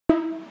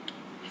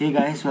Hey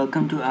guys,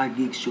 welcome to Art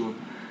Geek Show.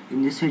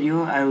 In this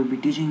video, I will be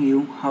teaching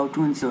you how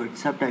to insert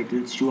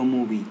subtitles to a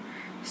movie.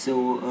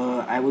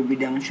 I will be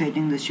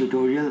demonstrating this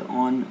tutorial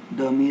on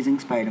The Amazing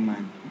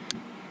Spider-Man.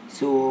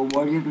 So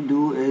what you have to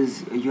do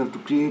is you have to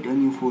create a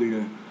new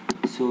folder.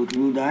 So to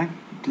do that,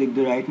 click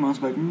the right mouse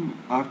button.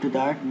 After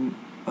that,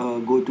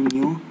 go to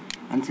New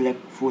and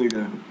select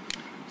Folder.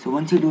 So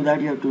once you do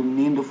that, you have to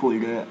name the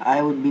folder.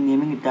 I would be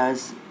naming it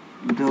as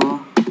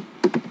The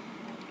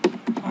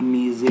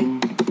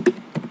Amazing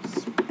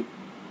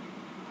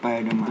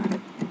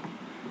Spider-Man.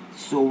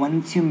 So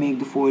once you make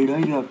the folder,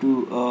 you have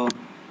to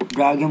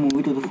drag your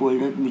movie to the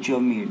folder which you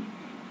have made.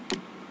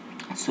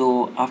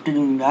 So after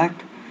doing that,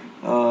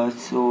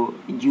 you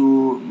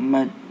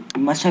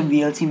must have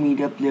VLC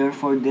media player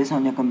for this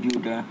on your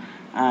computer,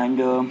 and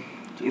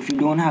if you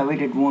don't have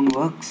it, it won't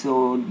work.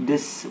 So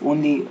this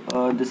only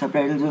the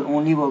subtitles will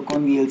only work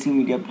on VLC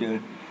media player.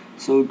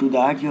 So to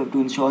that, you have to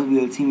install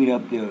VLC media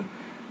player.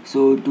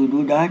 So to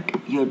do that,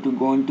 you have to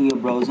go into your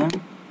browser.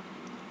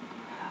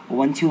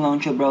 Once you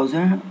launch your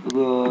browser,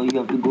 you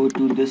have to go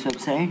to this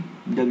website,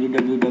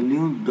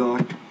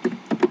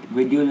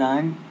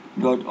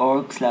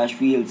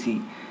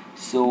 www.videoland.org/VLC.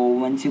 So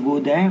once you go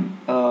there,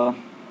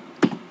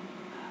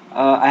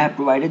 I have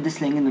provided this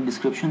link in the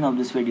description of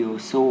this video.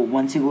 So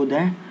once you go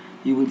there,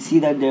 you will see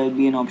that there will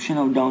be an option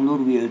of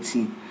download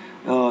VLC.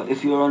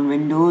 If you're on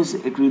Windows,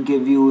 it will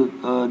give you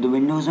the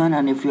Windows one,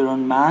 and if you're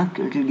on Mac,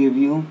 it will give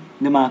you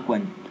the Mac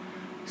one.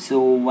 So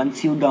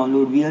once you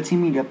download VLC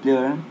media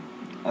player,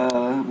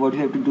 what you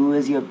have to do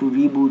is you have to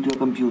reboot your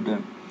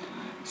computer.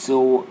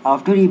 So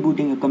after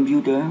rebooting your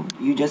computer,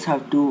 you just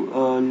have to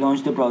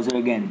launch the browser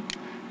again,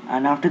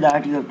 and after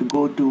that you have to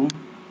go to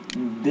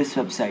this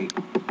website,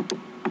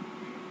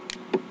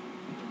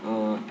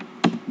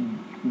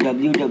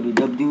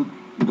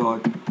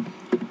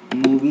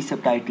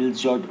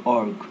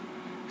 www.moviesubtitles.org.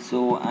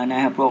 So, and I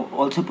have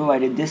also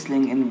provided this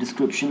link in the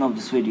description of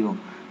this video.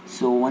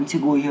 So once you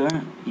go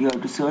here, you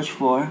have to search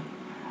for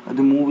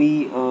the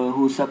movie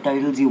whose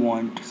subtitles you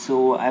want.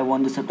 So I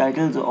want the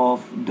subtitles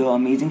of The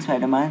Amazing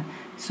Spider-Man,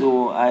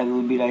 so I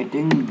will be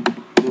writing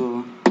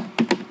The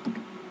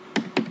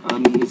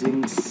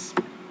Amazing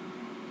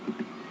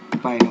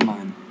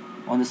Spider-Man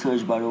on the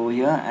search bar over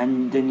here,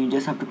 and then you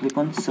just have to click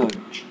on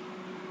search.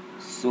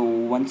 So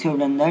once you have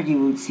done that, you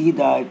will see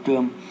that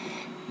the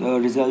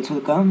results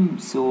will come.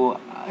 So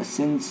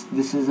since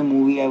this is a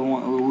movie I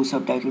want, whose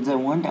subtitles I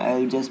want,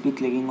 I'll just be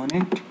clicking on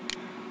it.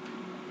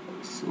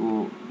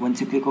 So once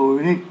you click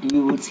over it,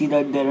 you will see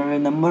that there are a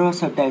number of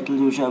subtitles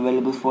which are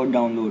available for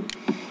download,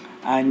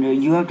 and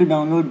you have to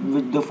download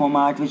with the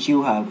format which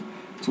you have.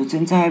 So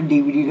since I have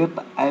DVD rip,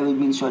 I will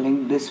be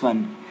installing this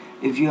one.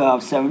 If you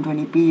have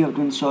 720p, you have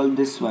to install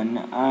this one,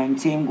 and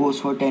same goes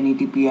for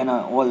 1080p and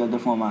all other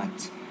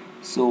formats.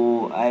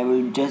 So I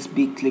will just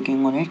be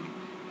clicking on it.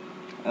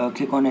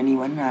 Click on any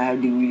one. I have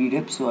DVD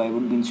rip, so I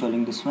would be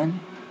installing this one.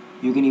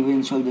 You can even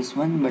install this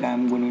one, but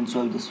I'm going to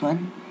install this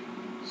one.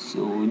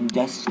 So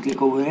just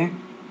click over it,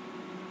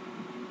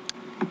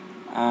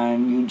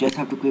 and you just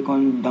have to click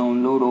on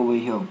download over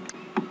here.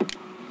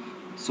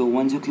 So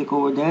once you click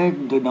over there,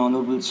 the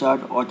download will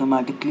start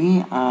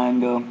automatically,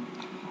 and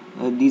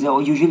these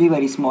are usually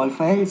very small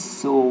files.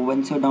 So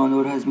once your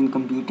download has been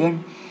completed,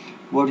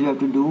 what you have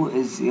to do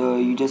is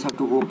you just have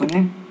to open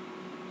it.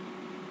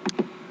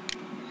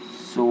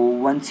 So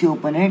once you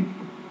open it,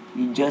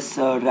 you just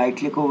right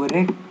click over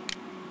it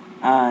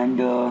and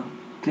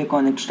click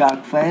on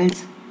extract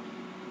files,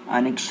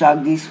 and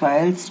extract these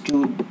files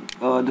to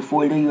the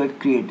folder you had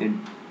created.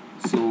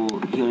 So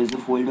here is the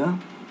folder,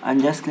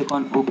 and just click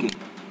on OK.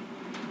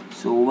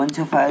 So once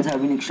your files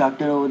have been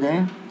extracted over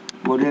there,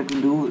 what you have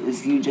to do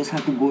is you just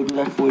have to go to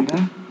that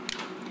folder,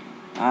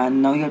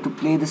 and now you have to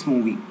play this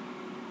movie.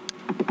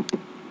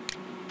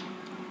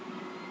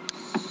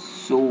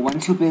 So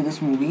once you play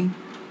this movie,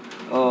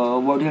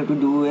 what you have to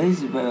do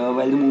is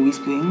while the movie is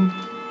playing,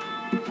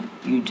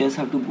 you just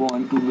have to go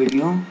on to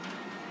video,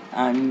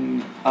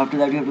 and after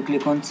that you have to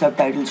click on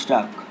subtitles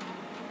track.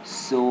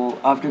 So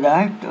after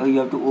that you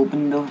have to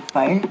open the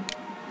file,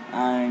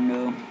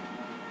 and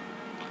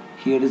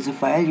here is the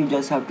file. You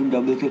just have to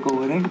double click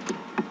over it.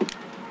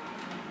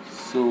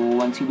 So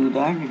once you do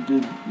that,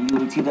 you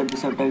will see that the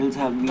subtitles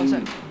have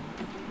been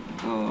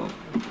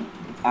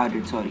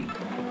added. Sorry.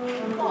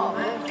 Oh,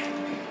 man.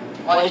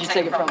 Why did you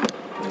take it from me?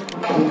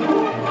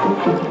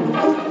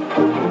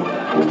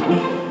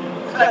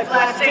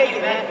 Take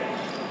it, man.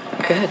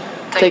 Go ahead,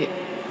 take it.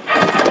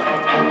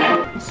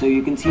 So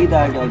you can see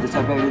that the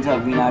subtitles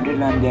have been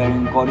added and they are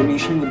in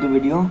coordination with the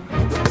video.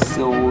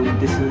 So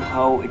this is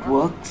how it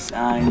works,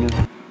 and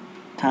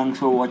thanks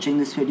for watching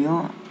this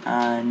video,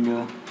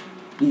 and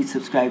please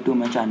subscribe to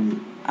my channel.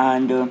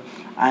 And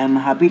I am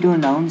happy to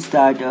announce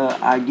that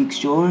Art Geek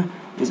Store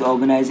is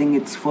organizing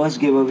its first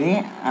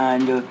giveaway,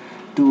 and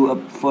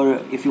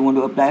if you want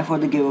to apply for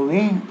the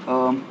giveaway,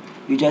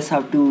 you just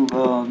have to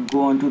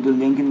go on to the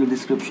link in the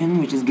description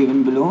which is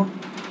given below,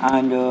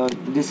 and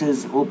this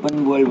is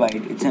open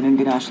worldwide. It's an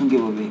international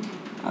giveaway.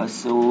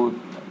 So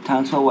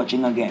thanks for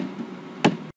watching again.